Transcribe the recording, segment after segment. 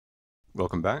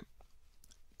Welcome back.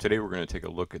 Today we're going to take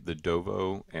a look at the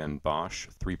Dovoh and Bosch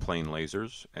three-plane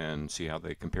lasers and see how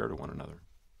they compare to one another.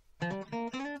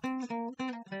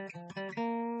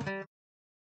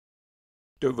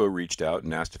 Dovoh reached out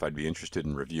and asked if I'd be interested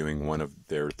in reviewing one of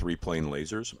their three-plane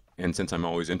lasers. And since I'm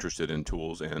always interested in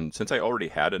tools, and since I already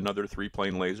had another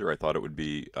three-plane laser, I thought it would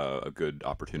be a good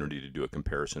opportunity to do a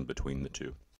comparison between the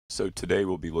two. So today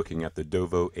we'll be looking at the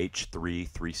Dovoh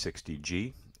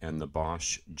H3-360G and the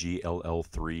Bosch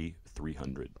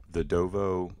GLL3-300. The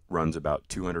Dovoh runs about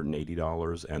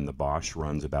 $280 and the Bosch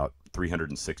runs about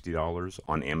 $360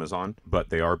 on Amazon, but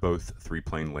they are both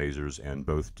three-plane lasers and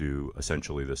both do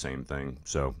essentially the same thing.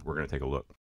 So we're going to take a look.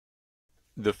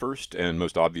 The first and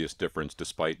most obvious difference,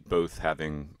 despite both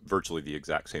having virtually the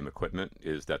exact same equipment,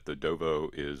 is that the Dovoh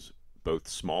is both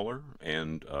smaller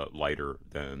and lighter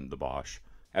than the Bosch.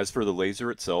 As for the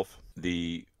laser itself,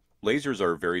 the lasers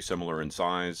are very similar in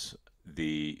size.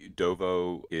 The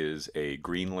Dovoh is a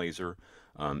green laser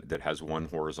that has one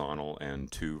horizontal and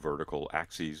two vertical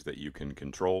axes that you can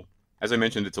control. As I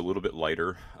mentioned, it's a little bit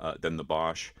lighter than the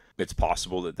Bosch. It's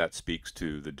possible that that speaks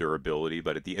to the durability,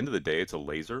 but at the end of the day, it's a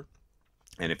laser.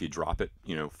 And if you drop it,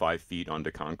 5 feet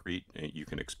onto concrete, you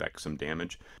can expect some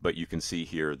damage. But you can see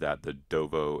here that the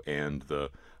Dovoh and the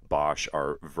Bosch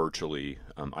are virtually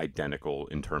identical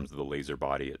in terms of the laser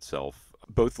body itself.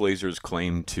 Both lasers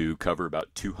claim to cover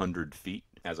about 200 feet.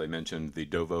 As I mentioned, the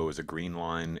Dovoh is a green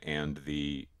line and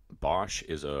the Bosch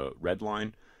is a red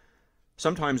line.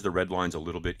 Sometimes the red line's a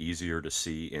little bit easier to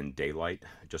see in daylight,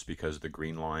 just because the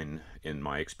green line, in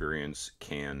my experience,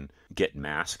 can get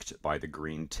masked by the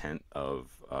green tint of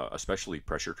especially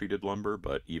pressure-treated lumber,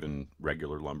 but even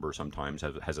regular lumber sometimes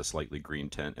has a slightly green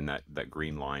tint, and that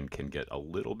green line can get a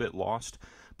little bit lost.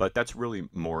 But that's really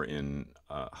more in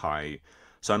high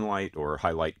sunlight or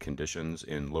high light conditions.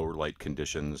 In lower light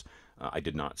conditions, I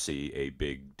did not see a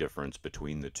big difference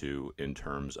between the two in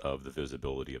terms of the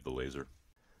visibility of the laser.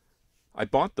 I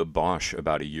bought the Bosch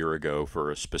about a year ago for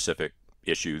a specific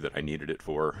issue that I needed it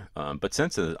for, but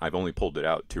since then I've only pulled it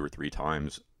out 2 or 3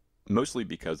 times, mostly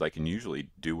because I can usually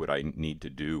do what I need to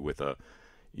do with a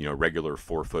regular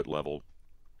 4-foot level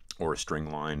or a string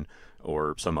line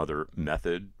or some other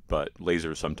method, but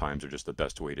lasers sometimes are just the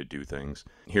best way to do things.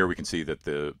 Here we can see that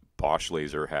the Bosch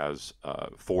laser has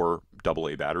 4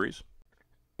 AA batteries,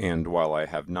 and while I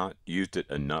have not used it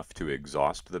enough to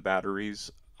exhaust the batteries,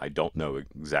 I don't know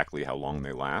exactly how long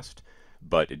they last,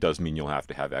 but it does mean you'll have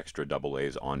to have extra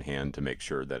AA's on hand to make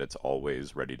sure that it's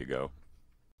always ready to go.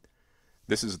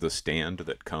 This is the stand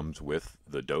that comes with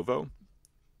the Dovoh,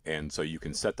 and so you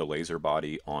can set the laser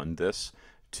body on this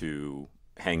to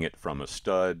hang it from a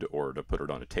stud or to put it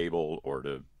on a table or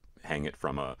to hang it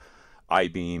from a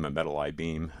I-beam, a metal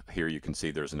I-beam. Here you can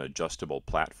see there's an adjustable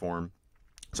platform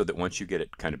so that once you get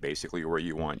it kind of basically where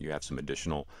you want, you have some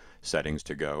additional settings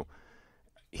to go.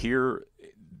 Here,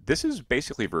 this is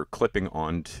basically for clipping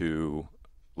onto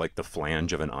like the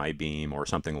flange of an I-beam or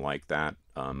something like that.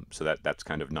 So that's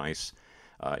kind of nice.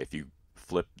 If you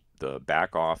flip the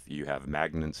back off, you have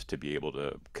magnets to be able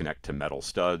to connect to metal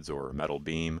studs or a metal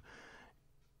beam.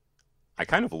 I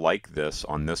kind of like this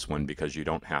on this one because you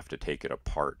don't have to take it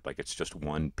apart. Like, it's just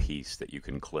one piece that you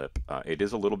can clip. It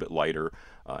is a little bit lighter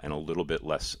and a little bit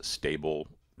less stable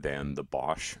than the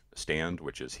Bosch stand,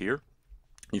 which is here.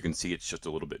 You can see it's just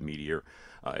a little bit meatier.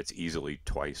 It's easily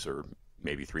 2 or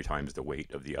maybe 3 times the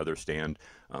weight of the other stand,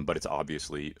 but it's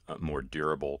obviously more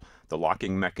durable. The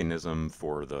locking mechanism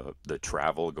for the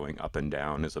travel going up and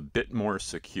down is a bit more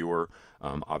secure,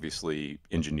 obviously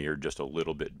engineered just a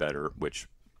little bit better, which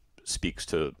speaks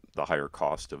to the higher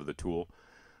cost of the tool.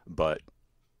 But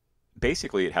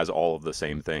basically it has all of the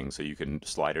same things, so you can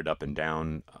slide it up and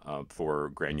down for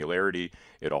granularity.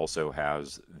 It also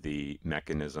has the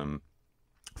mechanism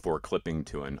for clipping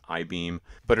to an I-beam,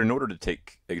 but in order to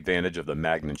take advantage of the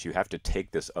magnets, you have to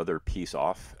take this other piece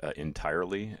off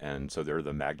entirely, and so there are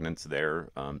the magnets there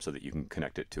so that you can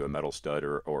connect it to a metal stud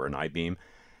or an I-beam.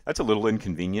 That's a little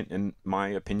inconvenient in my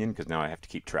opinion, because now I have to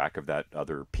keep track of that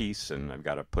other piece and I've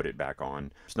got to put it back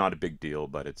on. It's not a big deal,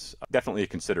 but it's definitely a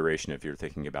consideration if you're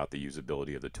thinking about the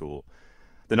usability of the tool.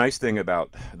 The nice thing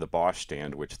about the Bosch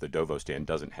stand, which the Dovoh stand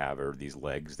doesn't have, are these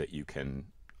legs that you can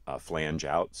flange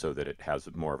out so that it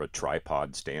has more of a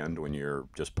tripod stand when you're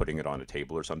just putting it on a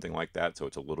table or something like that, so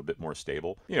it's a little bit more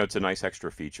stable. It's a nice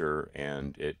extra feature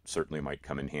and it certainly might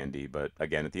come in handy, but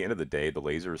again, at the end of the day, the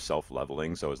laser is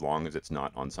self-leveling, so as long as it's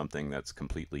not on something that's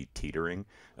completely teetering,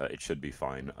 it should be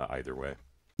fine either way.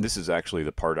 This is actually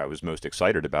the part I was most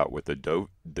excited about with the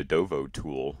Dovoh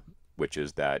tool. which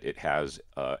is that it has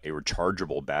a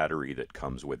rechargeable battery that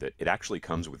comes with it. It actually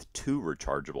comes with 2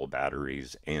 rechargeable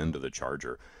batteries and the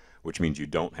charger, which means you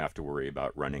don't have to worry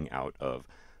about running out of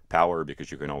power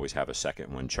because you can always have a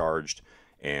second one charged.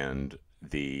 And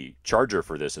the charger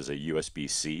for this is a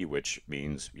USB-C, which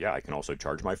means, yeah, I can also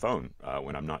charge my phone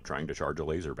when I'm not trying to charge a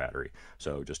laser battery.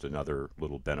 So just another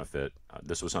little benefit.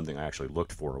 This was something I actually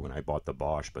looked for when I bought the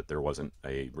Bosch, but there wasn't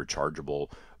a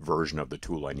rechargeable version of the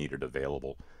tool I needed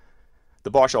available. The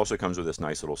Bosch also comes with this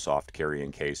nice little soft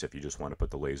carrying case if you just want to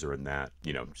put the laser in that.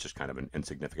 You know, it's just kind of an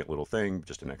insignificant little thing,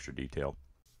 just an extra detail.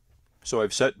 So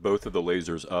I've set both of the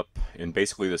lasers up in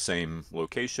basically the same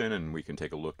location, and we can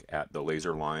take a look at the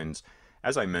laser lines.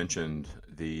 As I mentioned,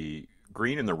 the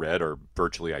green and the red are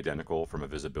virtually identical from a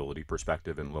visibility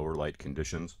perspective in lower light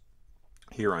conditions.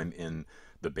 Here I'm in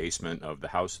the basement of the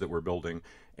house that we're building,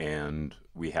 and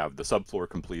we have the subfloor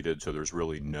completed, so there's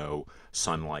really no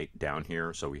sunlight down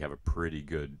here, so we have a pretty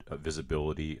good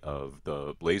visibility of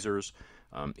the lasers.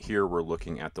 Here we're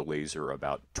looking at the laser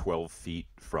about 12 feet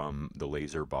from the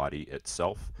laser body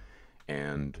itself,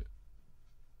 and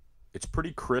it's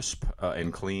pretty crisp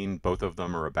and clean. Both of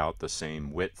them are about the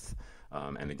same width,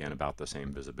 and again about the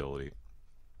same visibility.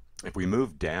 If we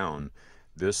move down,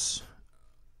 this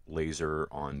laser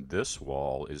on this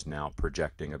wall is now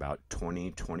projecting about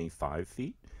 20-25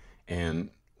 feet, and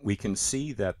we can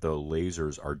see that the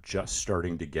lasers are just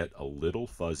starting to get a little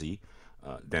fuzzy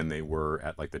than they were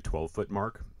at like the 12-foot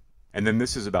mark. And then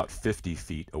this is about 50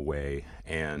 feet away,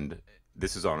 and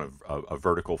this is on a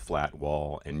vertical flat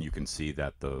wall, and you can see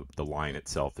that the line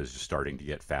itself is just starting to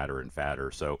get fatter and fatter.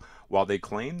 So while they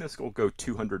claim this will go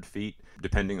 200 feet,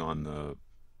 depending on the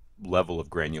level of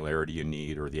granularity you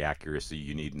need or the accuracy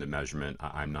you need in the measurement,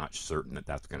 I'm not certain that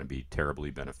that's going to be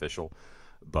terribly beneficial.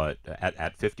 But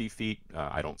at 50 feet,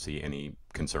 I don't see any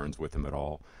concerns with them at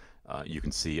all. You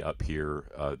can see up here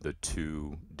the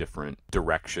 2 different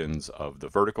directions of the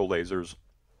vertical lasers,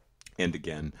 and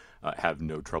again, have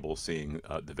no trouble seeing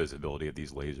the visibility of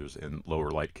these lasers in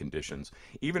lower light conditions.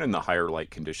 Even in the higher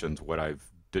light conditions, what I've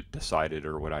decided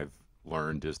or what I've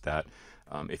learned is that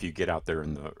if you get out there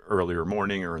in the earlier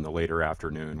morning or in the later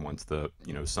afternoon, once the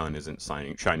sun isn't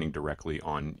shining directly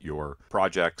on your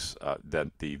projects, that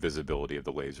the visibility of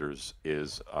the lasers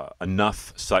is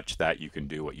enough such that you can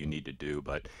do what you need to do.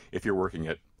 But if you're working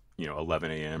at 11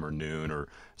 a.m. or noon or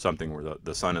something where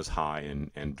the sun is high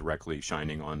and directly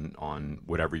shining on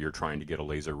whatever you're trying to get a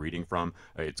laser reading from,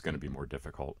 it's going to be more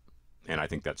difficult. And I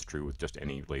think that's true with just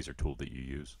any laser tool that you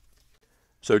use.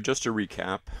 So just to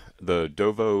recap, the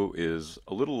Dovoh is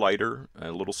a little lighter,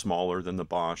 a little smaller than the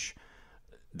Bosch.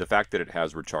 The fact that it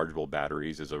has rechargeable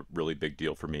batteries is a really big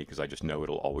deal for me because I just know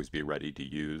it'll always be ready to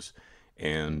use.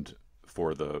 And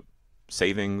for the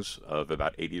savings of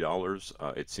about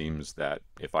 $80, it seems that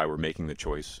if I were making the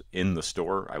choice in the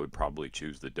store, I would probably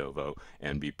choose the Dovoh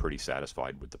and be pretty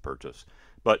satisfied with the purchase.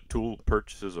 But tool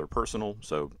purchases are personal,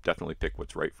 so definitely pick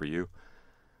what's right for you.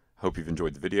 Hope you've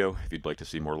enjoyed the video. If you'd like to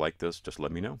see more like this, just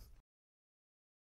let me know.